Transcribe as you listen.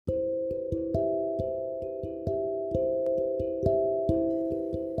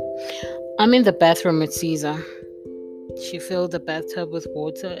I'm in the bathroom with Caesar. She filled the bathtub with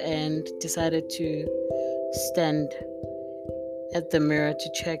water and decided to stand at the mirror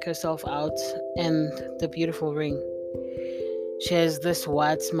to check herself out and the beautiful ring. She has this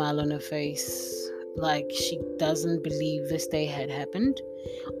wide smile on her face, like she doesn't believe this day had happened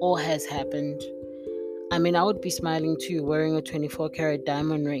or has happened. I mean, I would be smiling too, wearing a 24 karat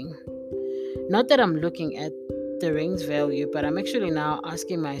diamond ring. Not that I'm looking at the ring's value, but I'm actually now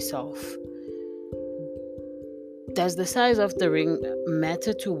asking myself, does the size of the ring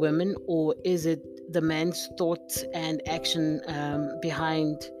matter to women, or is it the man's thoughts and action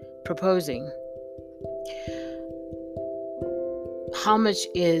behind proposing? How much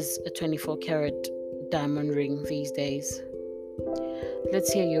is a 24 karat diamond ring these days?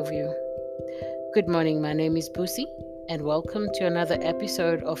 Let's hear your view. Good morning, my name is Busi, and welcome to another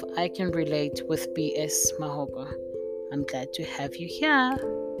episode of I Can Relate with BS Mahogo. I'm glad to have you here.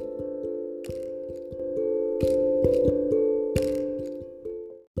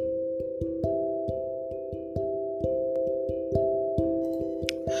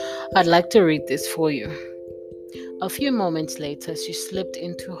 I'd like to read this for you. A few moments later, she slipped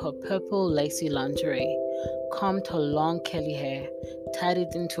into her purple lacy lingerie, combed her long curly hair, tied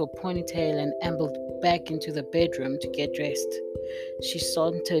it into a ponytail, and ambled back into the bedroom to get dressed. She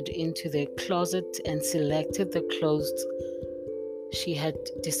sauntered into the closet and selected the clothes she had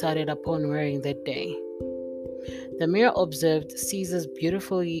decided upon wearing that day. The mirror observed Caesar's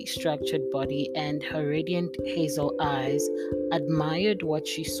beautifully structured body, and her radiant hazel eyes admired what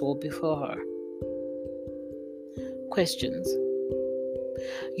she saw before her. Questions.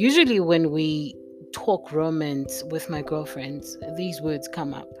 Usually when we talk romance with my girlfriends, these words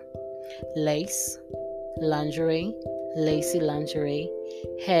come up. Lace, lingerie, lacy lingerie,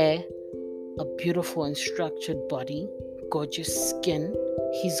 hair, a beautiful and structured body, gorgeous skin,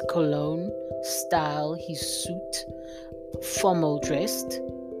 his cologne, style, his suit, formal dressed,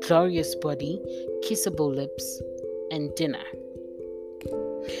 glorious body, kissable lips, and dinner.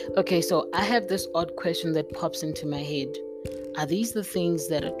 Okay, so I have this odd question that pops into my head. Are these the things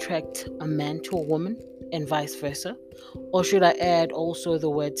that attract a man to a woman and vice versa? Or should I add also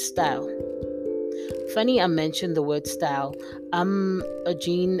the word style? Funny I mentioned the word style. I'm a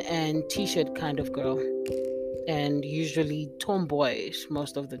jean and t-shirt kind of girl, and usually tomboyish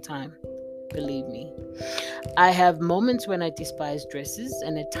most of the time, believe me. I have moments when I despise dresses,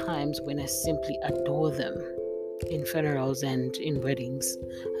 and at times when I simply adore them. In funerals and in weddings.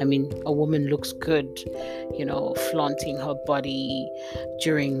 I mean, a woman looks good, flaunting her body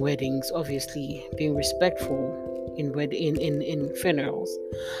during weddings, obviously being respectful in funerals.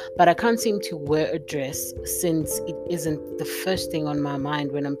 But I can't seem to wear a dress since it isn't the first thing on my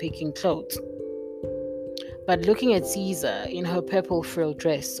mind when I'm picking clothes. But looking at Caesar in her purple frill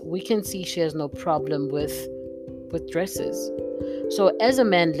dress, we can see she has no problem with dresses. So as a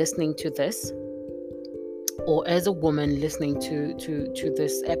man listening to this, or as a woman listening to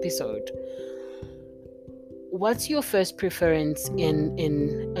this episode, what's your first preference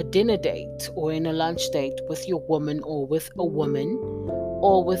in a dinner date or in a lunch date with your woman, or with a woman,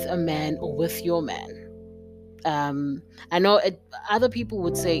 or with a man, or with your man? I know other people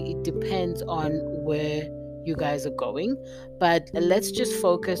would say it depends on where you guys are going, but let's just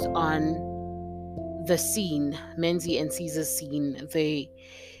focus on the scene, Menzi and Caesar's scene.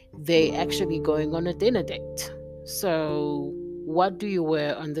 They actually going on a dinner date. So what do you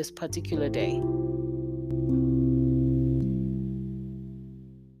wear on this particular day?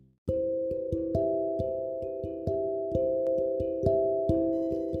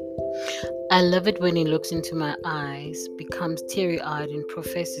 I love it when he looks into my eyes, becomes teary-eyed, and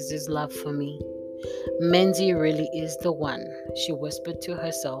professes his love for me. Menzi really is the one, she whispered to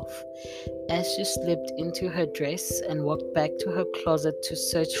herself as she slipped into her dress and walked back to her closet to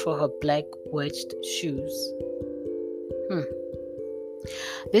search for her black wedged shoes.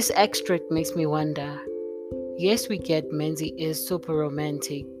 This extract makes me wonder. Yes, we get Menzi is super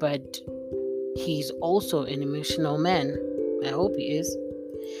romantic, but he's also an emotional man. I hope he is.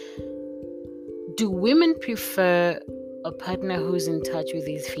 Do women prefer a partner who's in touch with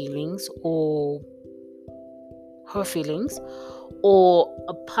his feelings, or her feelings, or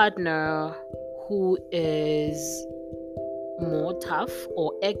a partner who is more tough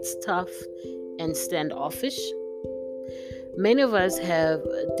or acts tough and standoffish? Many of us have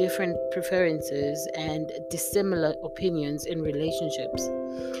different preferences and dissimilar opinions in relationships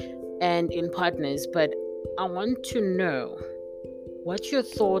and in partners, but I want to know, What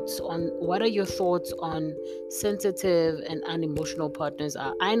are your thoughts on sensitive and unemotional partners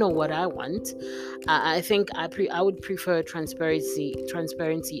are? I know what I want. I think I would prefer transparency.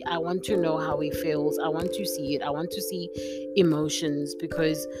 I want to know how he feels. I want to see it. I want to see emotions,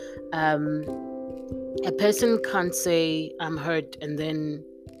 because a person can't say I'm hurt and then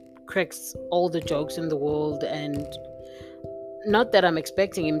cracks all the jokes in the world. And not that I'm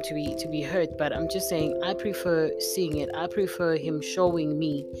expecting him to be hurt, but I'm just saying I prefer seeing it. I prefer him showing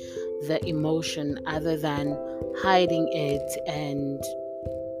me the emotion other than hiding it, and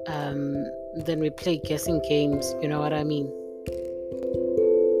then we play guessing games. You know what I mean?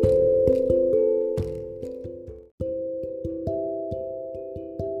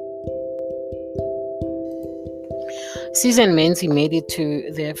 Caesar and Menzi made it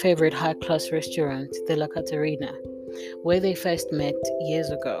to their favorite high-class restaurant, the La Caterina, where they first met years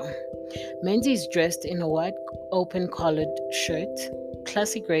ago. Menzi is dressed in a white open-collared shirt,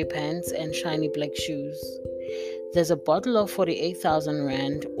 classy grey pants, and shiny black shoes. There's a bottle of 48,000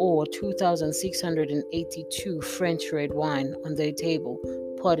 Rand or 2,682 French red wine on their table,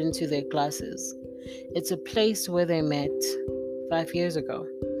 poured into their glasses. It's a place where they met 5 years ago.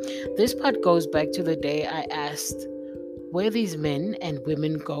 This part goes back to the day I asked where these men and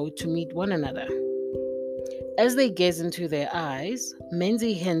women go to meet one another. As they gaze into their eyes,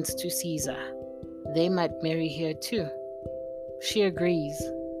 Menzi hints to Caesar. They might marry here too. She agrees.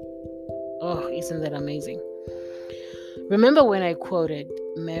 Oh, isn't that amazing? Remember when I quoted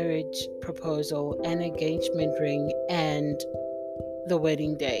marriage proposal, an engagement ring, and the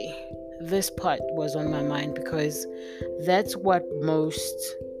wedding day? This part was on my mind because that's what most,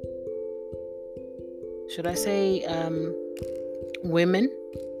 should I say, women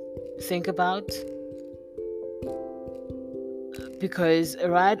think about. Because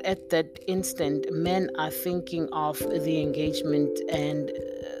right at that instant, men are thinking of the engagement, and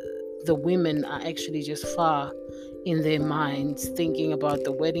the women are actually just far in their minds thinking about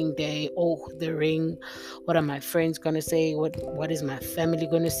the wedding day. Oh, the ring, what are my friends gonna say, what is my family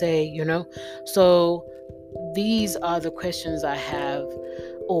gonna say, so these are the questions I have,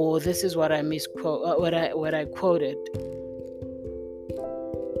 or this is what I misquote, what I quoted.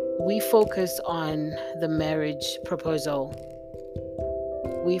 We focus on the marriage proposal,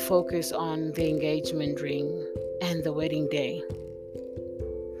 we focus on the engagement ring and the wedding day.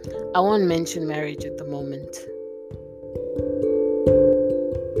 I won't mention marriage at the moment.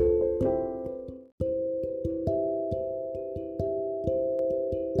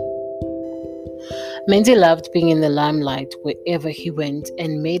 Menzi loved being in the limelight wherever he went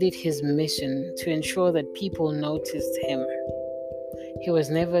and made it his mission to ensure that people noticed him. He was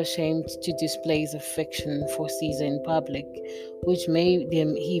never ashamed to display his affection for Caesar in public, which made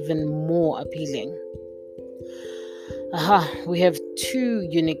him even more appealing. We have two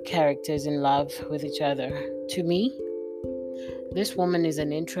unique characters in love with each other. To me, this woman is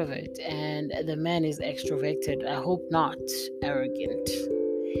an introvert and the man is extroverted. I hope not arrogant.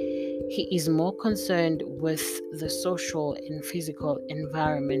 He is more concerned with the social and physical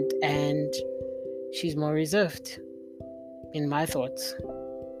environment, and she's more reserved, in my thoughts.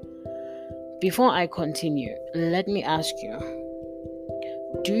 Before I continue, let me ask you,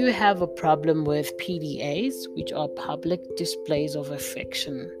 do you have a problem with PDAs, which are public displays of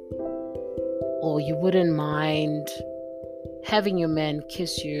affection? Or you wouldn't mind having your man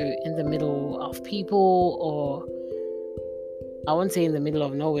kiss you in the middle of people, or I won't say in the middle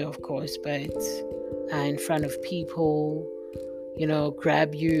of nowhere, of course, but in front of people,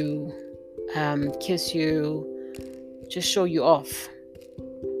 grab you, kiss you, just show you off.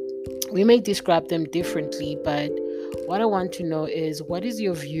 We may describe them differently, but what I want to know is, what is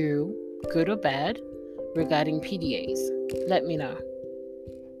your view, good or bad, regarding PDAs? Let me know.